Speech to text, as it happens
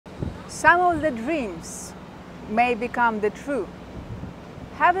Some of the dreams may become the truth.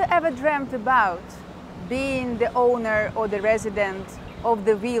 Have you ever dreamt about being the owner or the resident of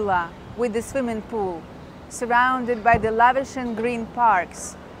the villa with the swimming pool, surrounded by the lavish and green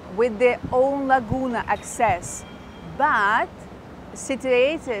parks, with their own lagoon access, but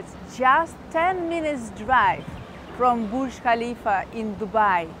situated just 10 minutes drive from Burj Khalifa in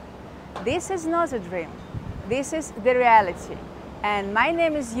Dubai? This is not a dream. This is the reality. And my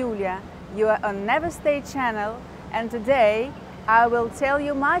name is Julia. You are on Nevestate channel, and today I will tell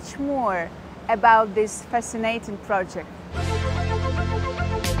you much more about this fascinating project.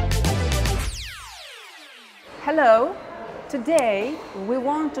 Hello. Today we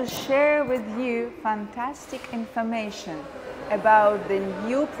want to share with you fantastic information about the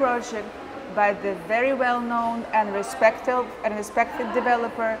new project by the very well-known and respected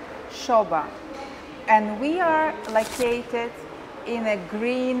developer Sobha. And we are located in a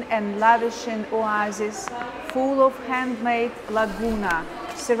green and lavish oasis full of handmade laguna,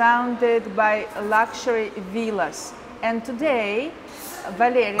 surrounded by luxury villas. And today,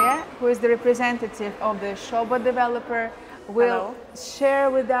 Valeria, who is the representative of the Sobha developer, will share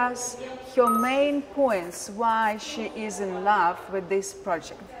with us her main points why she is in love with this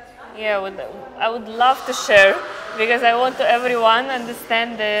project. Yeah, I would love to share, because I want everyone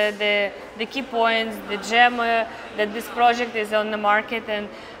understand the key points, the gem that this project is on the market. And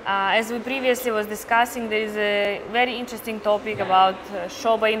as we previously was discussing, there is a very interesting topic about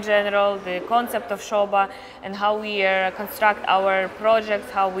Sobha in general, the concept of Sobha, and how we construct our projects,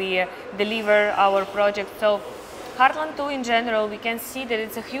 how we deliver our projects. So Heartland 2 in general, we can see that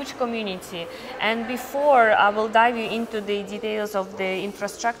it's a huge community. And before I will dive you into the details of the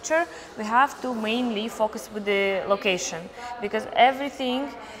infrastructure, we have to mainly focus with the location, because everything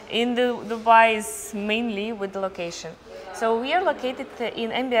in Dubai is mainly with the location. So we are located in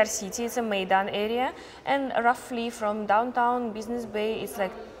MBR City. It's a Maidan area, and roughly from downtown Business Bay, it's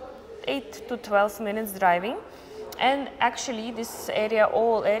like 8 to 12 minutes driving. And actually this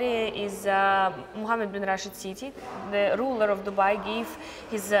whole area is Mohammed bin Rashid City. The ruler of Dubai gave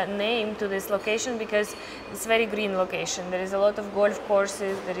his name to this location because it's a very green location. There is a lot of golf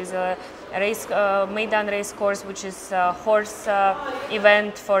courses, there is a Maidan race course, which is a horse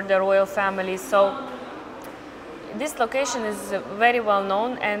event for the royal family. So this location is very well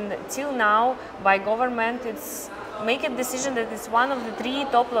known, and till now by government it's make a decision that it's one of the 3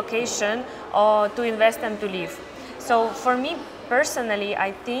 top locations to invest and to live. So for me personally,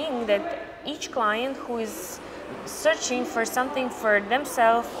 I think that each client who is searching for something for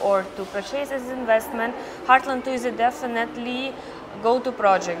themselves or to purchase as investment, Heartland 2 is a definitely go-to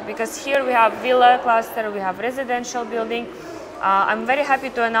project, because here we have villa cluster, we have residential building. I'm very happy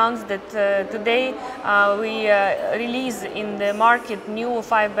to announce that today we release in the market new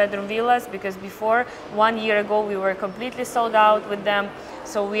 5-bedroom villas, because before 1 year ago we were completely sold out with them.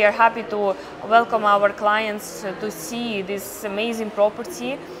 So we are happy to welcome our clients to see this amazing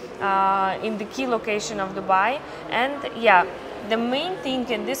property in the key location of Dubai. And yeah, the main thing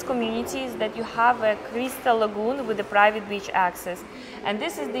in this community is that you have a crystal lagoon with a private beach access. And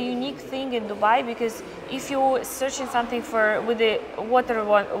this is the unique thing in Dubai, because if you're searching something with the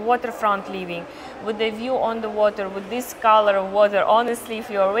waterfront living, with the view on the water, with this color of water, honestly, if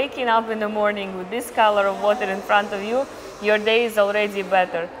you're waking up in the morning with this color of water in front of you, your day is already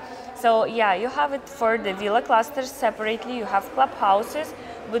better. So yeah, you have it for the villa clusters separately. You have clubhouses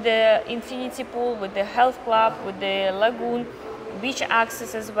with the infinity pool, with the health club, with the lagoon, beach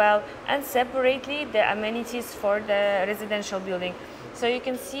access as well, and separately the amenities for the residential building. So you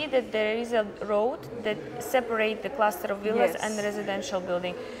can see that there is a road that separates the cluster of villas and the residential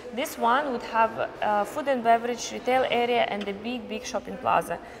building. This one would have a food and beverage retail area and a big shopping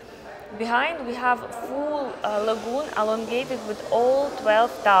plaza. Behind we have full lagoon elongated with all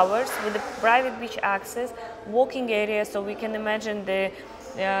 12 towers with a private beach access, walking area, so we can imagine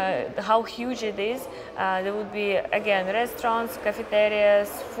how huge it is. There would be again restaurants, cafeterias,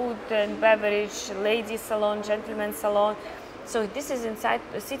 food and beverage, ladies salon, gentlemen's salon. So this is inside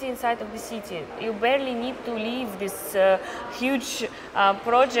the city, inside of the city. You barely need to leave this huge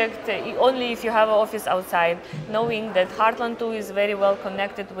project only if you have an office outside, knowing that Heartland 2 is very well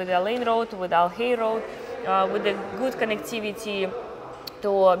connected with Al Ain Road, with Al Hay Road, with a good connectivity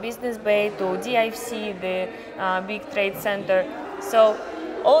to Business Bay, to DIFC, the big trade center. So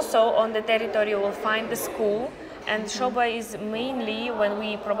also on the territory you will find the school. And Sobha is mainly, when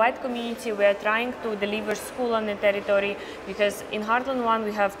we provide community, we are trying to deliver school on the territory, because in Heartland 1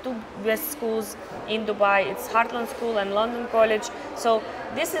 we have 2 best schools in Dubai. It's Heartland School and London College. So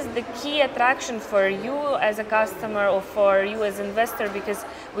this is the key attraction for you as a customer or for you as investor, because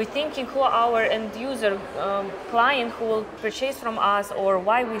we're thinking who our end user client who will purchase from us, or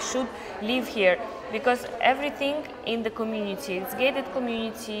why we should live here. Because everything in the community, it's gated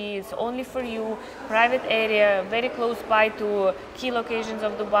community, it's only for you, private area, very close by to key locations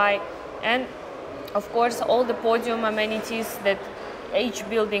of Dubai, and of course all the podium amenities that each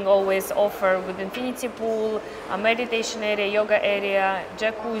building always offer, with infinity pool, a meditation area, yoga area,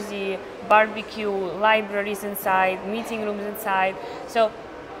 jacuzzi, barbecue, libraries inside, meeting rooms inside. So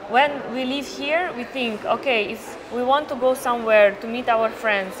when we live here, we think, okay, if we want to go somewhere to meet our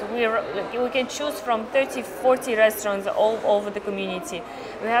friends, we can choose from 30, 40 restaurants all over the community.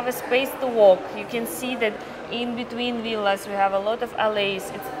 We have a space to walk. You can see that in between villas we have a lot of alleys.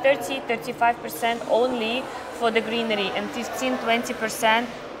 It's 30-35% only for the greenery, and 15-20%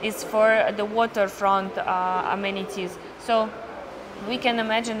 is for the waterfront amenities. So we can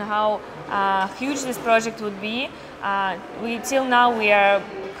imagine how huge this project would be. Till now we are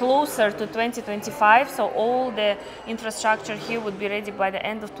closer to 2025, so all the infrastructure here would be ready by the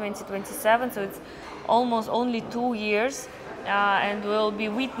end of 2027, so it's almost only 2 years, and we'll be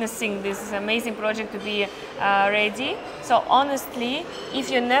witnessing this amazing project to be ready. So honestly,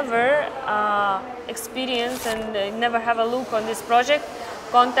 if you never experience and never have a look on this project,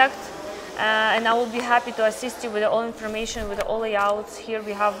 contact and I will be happy to assist you with all information, with all layouts. Here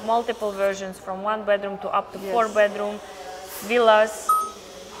we have multiple versions, from 1 bedroom to up to 4 bedroom villas.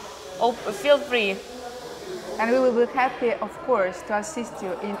 Feel free. And we will be happy, of course, to assist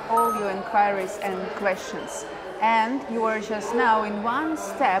you in all your inquiries and questions. And you are just now in one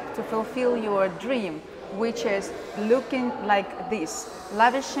step to fulfill your dream, which is looking like this,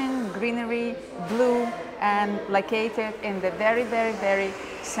 lavishing greenery, blue, and located in the very, very, very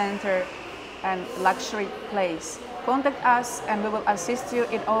center and luxury place. Contact us and we will assist you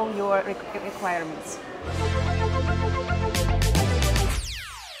in all your requirements.